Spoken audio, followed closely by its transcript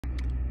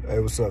Hey,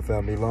 what's up,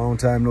 family? Long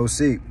time no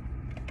see.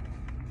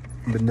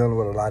 Been dealing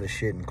with a lot of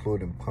shit,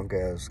 including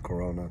punk-ass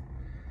corona.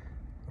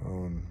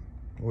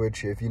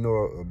 Which, if you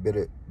know a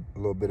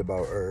little bit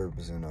about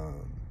herbs and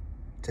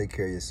take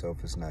care of yourself,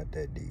 it's not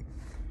that deep.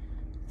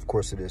 Of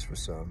course, it is for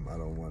some. I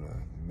don't want to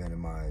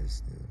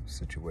minimize the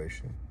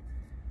situation.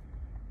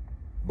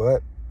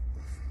 But,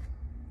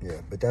 yeah,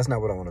 but that's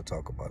not what I want to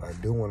talk about. I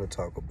do want to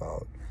talk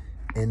about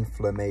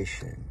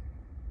inflammation.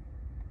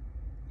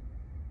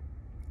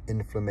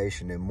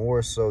 Inflammation, and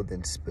more so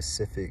than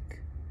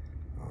specific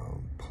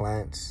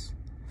plants.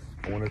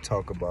 I want to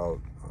talk about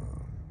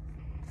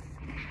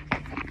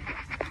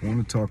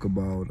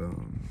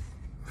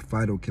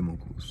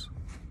phytochemicals,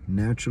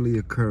 naturally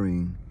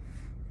occurring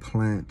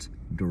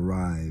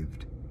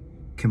plant-derived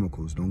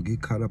chemicals. Don't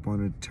get caught up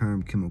on the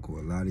term chemical.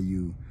 A lot of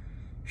you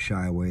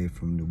shy away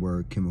from the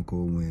word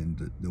chemical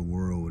when the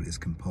world is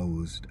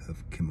composed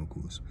of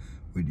chemicals.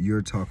 What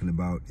you're talking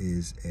about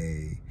is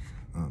a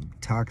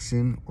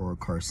toxin or a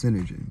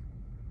carcinogen.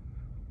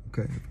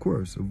 Okay, of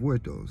course,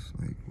 avoid those.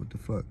 Like, what the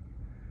fuck?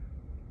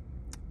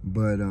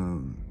 But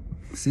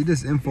see,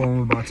 this info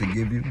I'm about to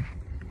give you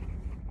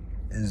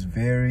is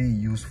very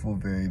useful,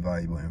 very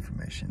valuable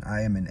information.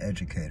 I am an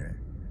educator.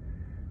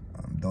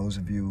 Those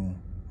of you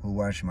who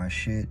watch my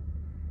shit,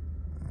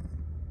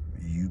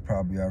 you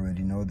probably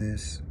already know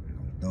this.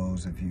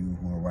 Those of you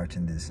who are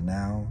watching this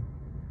now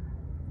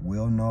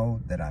will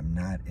know that I'm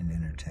not an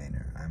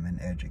entertainer. I'm an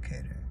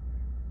educator.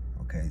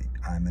 Okay,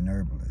 I'm an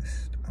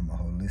herbalist. I'm a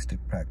holistic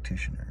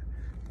practitioner.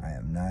 I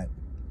am not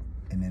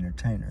an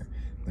entertainer,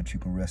 but you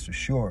can rest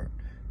assured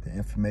the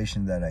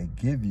information that I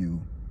give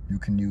you, you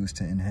can use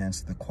to enhance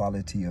the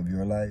quality of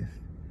your life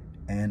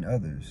and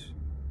others.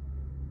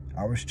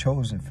 I was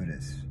chosen for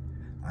this.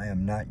 I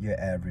am not your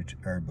average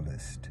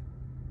herbalist.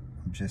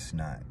 I'm just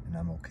not, and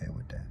I'm okay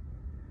with that.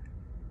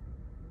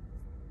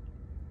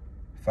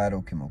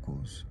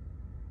 Phytochemicals.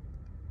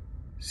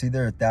 See,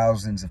 there are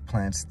thousands of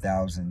plants,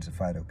 thousands of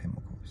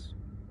phytochemicals.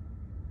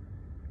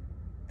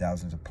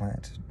 Thousands of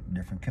plants,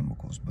 different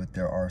chemicals, but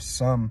there are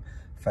some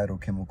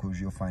phytochemicals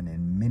you'll find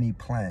in many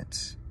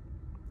plants.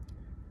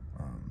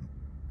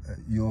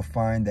 You'll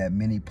find that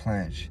many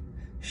plants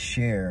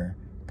share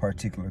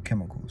particular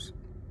chemicals,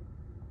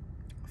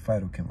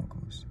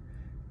 phytochemicals.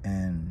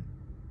 And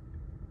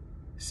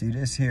see,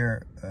 this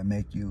here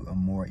make you a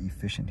more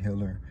efficient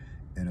healer.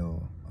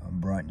 It'll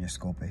broaden your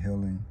scope of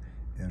healing.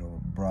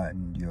 It'll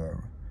broaden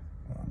your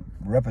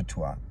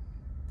repertoire.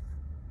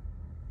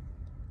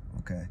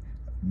 Okay.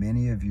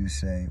 Many of you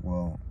say,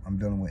 well, I'm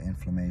dealing with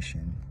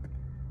inflammation,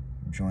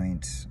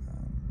 joints,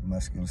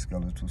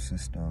 musculoskeletal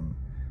system,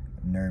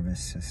 nervous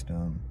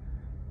system,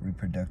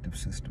 reproductive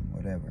system,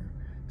 whatever.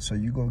 So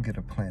you go get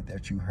a plant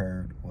that you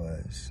heard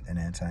was an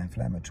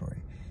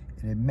anti-inflammatory.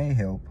 And it may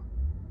help.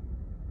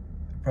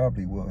 It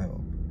probably will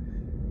help.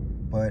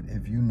 But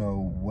if you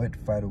know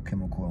what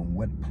phytochemical and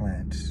what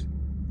plants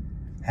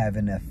have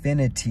an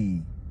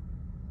affinity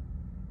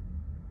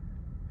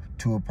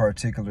to a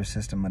particular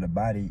system of the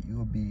body,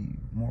 you'll be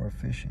more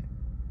efficient.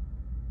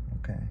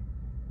 Okay?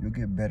 You'll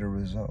get better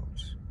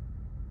results.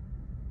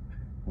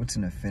 What's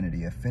an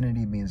affinity?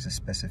 Affinity means a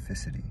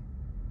specificity,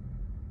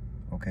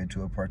 okay,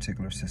 to a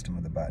particular system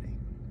of the body.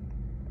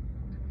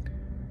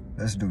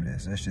 Let's do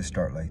this. Let's just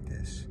start like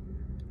this.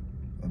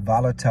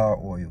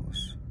 Volatile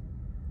oils.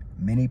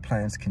 Many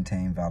plants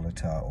contain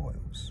volatile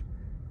oils.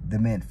 The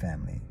mint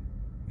family.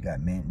 You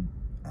got mint,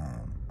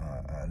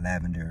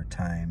 lavender,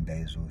 thyme,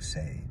 basil,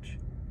 sage.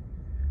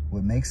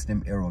 What makes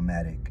them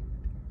aromatic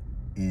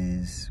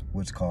is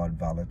what's called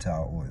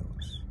volatile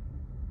oils.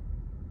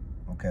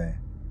 Okay?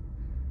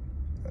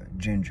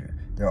 Ginger.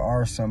 There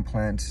are some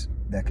plants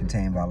that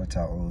contain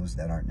volatile oils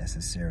that aren't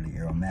necessarily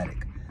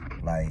aromatic,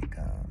 like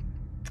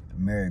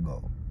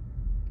marigold.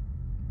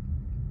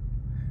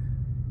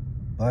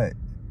 But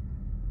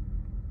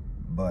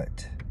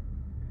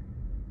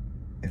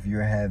if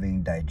you're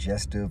having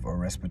digestive or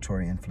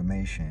respiratory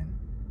inflammation,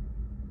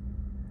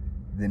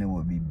 then it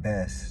would be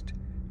best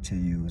to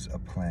use a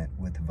plant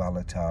with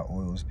volatile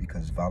oils,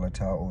 because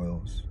volatile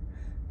oils,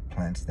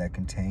 plants that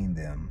contain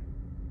them,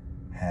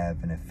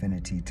 have an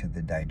affinity to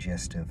the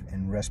digestive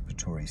and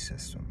respiratory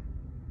system.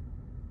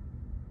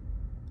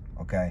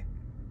 Okay?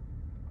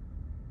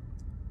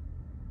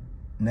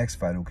 Next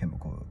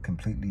phytochemical, a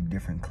completely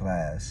different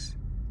class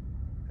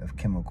of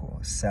chemical,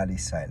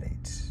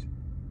 salicylates.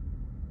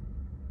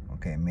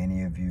 Okay,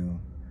 many of you,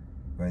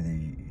 whether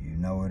you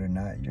know it or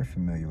not, you're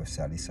familiar with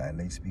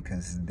salicylates,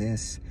 because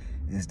this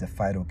is the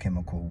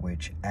phytochemical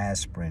which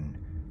aspirin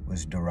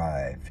was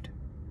derived.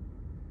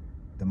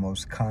 The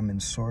most common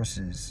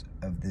sources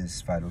of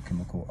this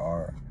phytochemical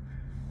are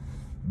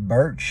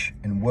birch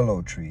and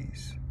willow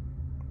trees.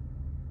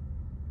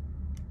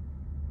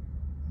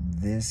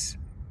 This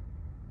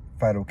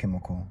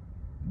phytochemical,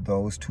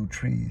 those two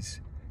trees,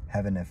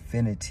 have an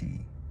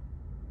affinity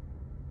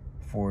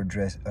for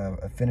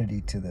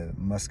affinity to the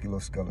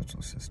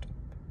musculoskeletal system.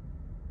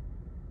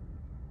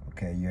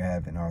 Okay, you're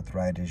having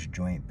arthritis,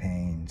 joint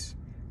pains,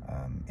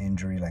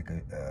 injury, like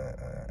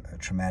a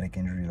traumatic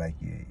injury, like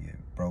you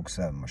broke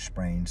something or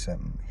sprained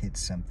something, hit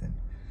something,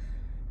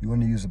 you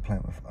want to use a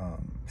plant with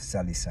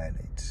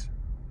salicylates.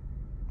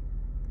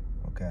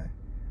 Okay.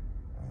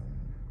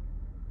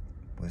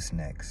 What's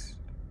next?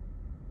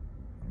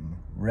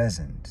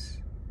 Resins.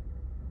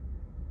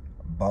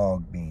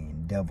 Bog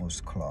bean,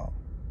 devil's claw,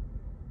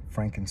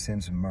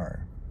 frankincense,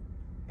 myrrh,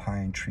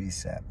 pine tree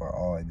sap are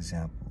all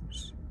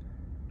examples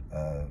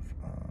of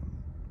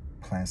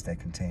plants that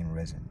contain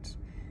resins.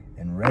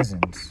 And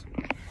resins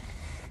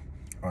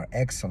are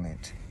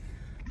excellent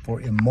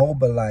for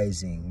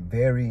immobilizing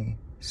very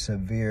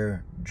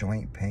severe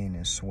joint pain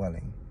and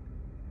swelling.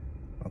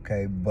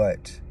 Okay,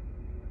 but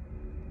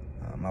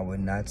I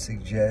would not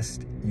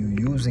suggest you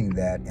using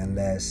that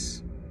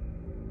unless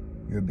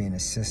you're being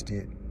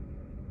assisted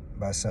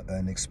by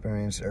an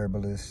experienced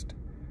herbalist,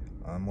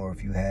 or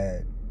if you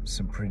had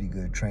some pretty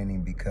good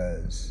training,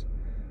 because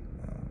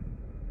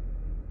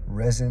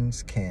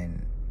resins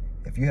can,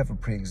 if you have a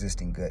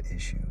pre-existing gut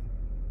issue,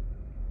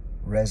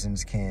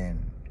 resins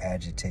can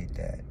agitate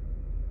that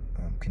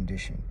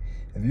condition.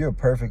 If you're a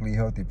perfectly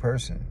healthy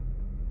person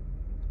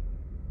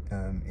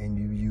and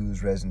you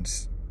use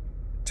resins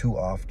too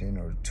often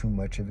or too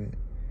much of it,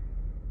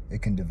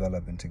 it can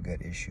develop into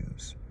gut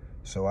issues.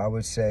 So I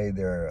would say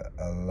there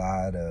are a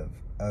lot of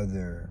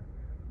other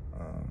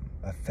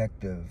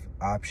effective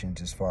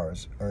options as far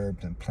as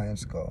herbs and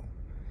plants go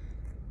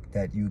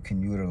that you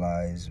can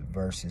utilize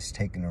versus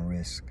taking a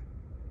risk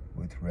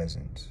with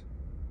resins.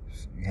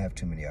 You have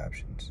too many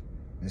options.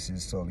 This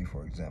is solely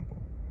for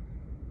example.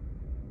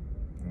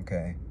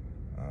 Okay.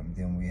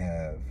 Then we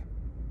have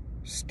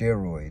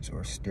steroids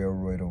or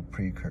steroidal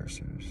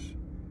precursors.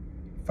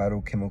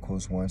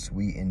 Phytochemicals, once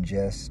we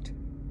ingest,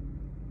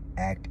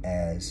 act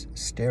as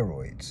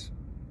steroids.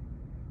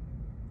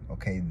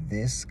 Okay,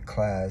 this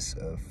class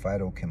of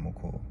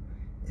phytochemical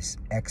is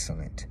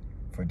excellent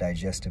for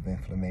digestive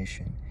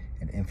inflammation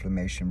and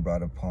inflammation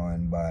brought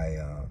upon by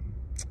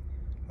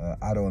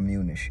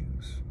autoimmune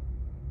issues.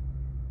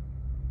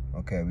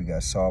 Okay, we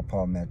got saw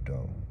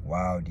palmetto,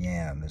 wild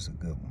yam is a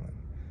good one,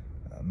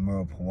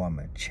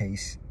 murapawama,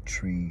 chase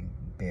tree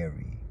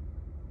berry,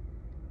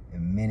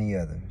 and many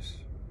others.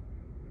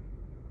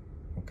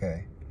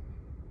 Okay,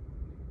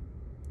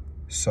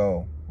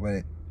 so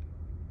the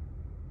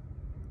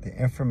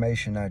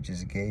information I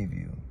just gave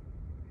you,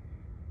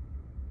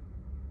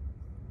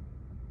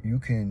 you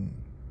can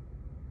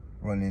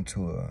run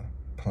into a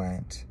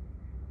plant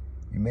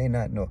you may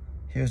not know.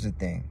 Here's the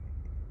thing.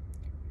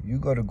 You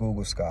go to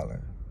Google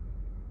Scholar,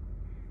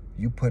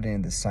 you put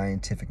in the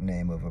scientific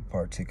name of a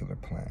particular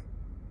plant,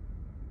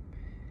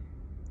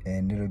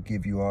 and it'll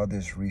give you all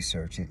this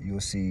research. You'll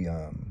see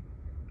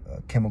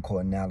chemical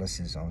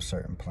analysis on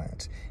certain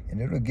plants,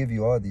 and it'll give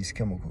you all these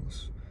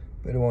chemicals,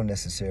 but it won't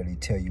necessarily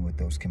tell you what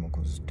those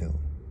chemicals do.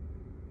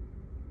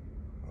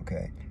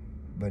 Okay,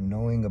 but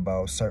knowing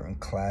about certain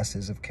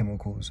classes of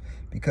chemicals,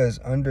 because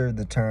under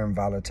the term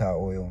volatile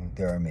oil,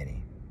 there are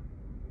many.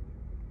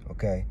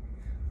 Okay,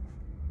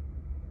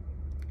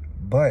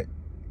 but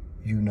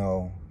you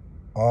know,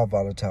 all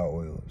volatile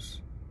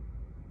oils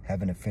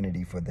have an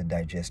affinity for the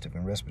digestive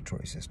and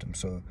respiratory system.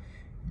 So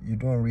you're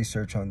doing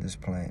research on this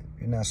plant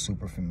you're not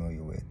super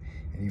familiar with,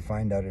 and you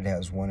find out it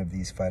has one of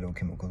these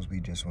phytochemicals we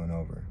just went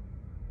over.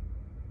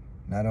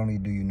 Not only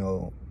do you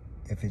know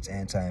if it's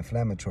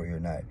anti-inflammatory or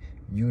not,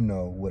 you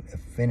know what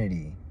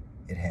affinity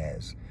it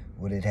has,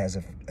 what it has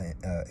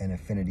an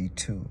affinity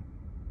to.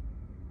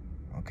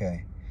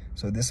 Okay,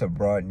 so this will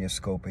broaden your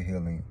scope of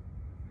healing,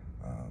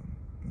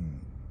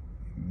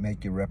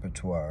 make your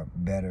repertoire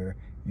better.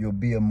 You'll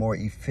be a more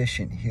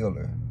efficient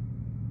healer.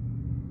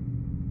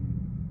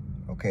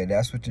 Okay,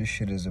 that's what this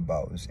shit is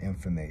about, is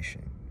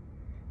information.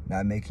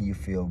 Not making you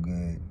feel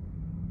good,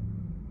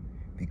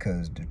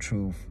 because the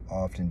truth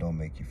often don't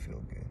make you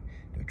feel good.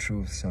 The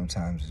truth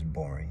sometimes is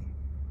boring.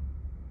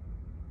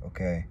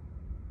 Okay?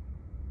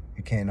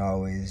 You can't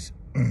always,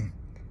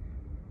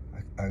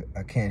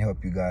 I can't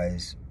help you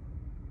guys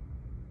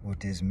with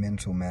this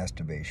mental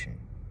masturbation.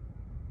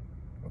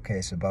 Okay,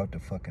 it's about the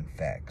fucking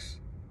facts.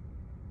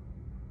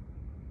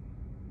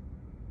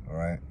 All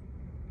right?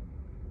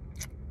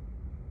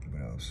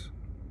 What else?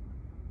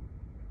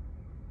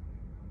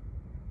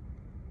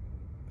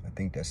 I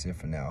think that's it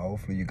for now.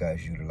 Hopefully you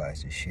guys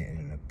utilize this shit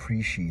and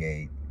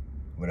appreciate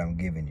what I'm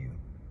giving you.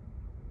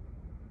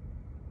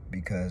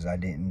 Because I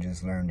didn't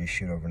just learn this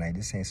shit overnight.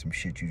 This ain't some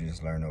shit you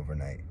just learn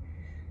overnight.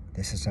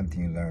 This is something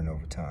you learn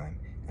over time.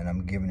 And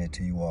I'm giving it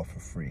to you all for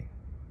free.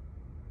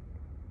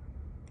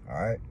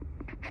 All right?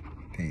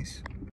 Peace.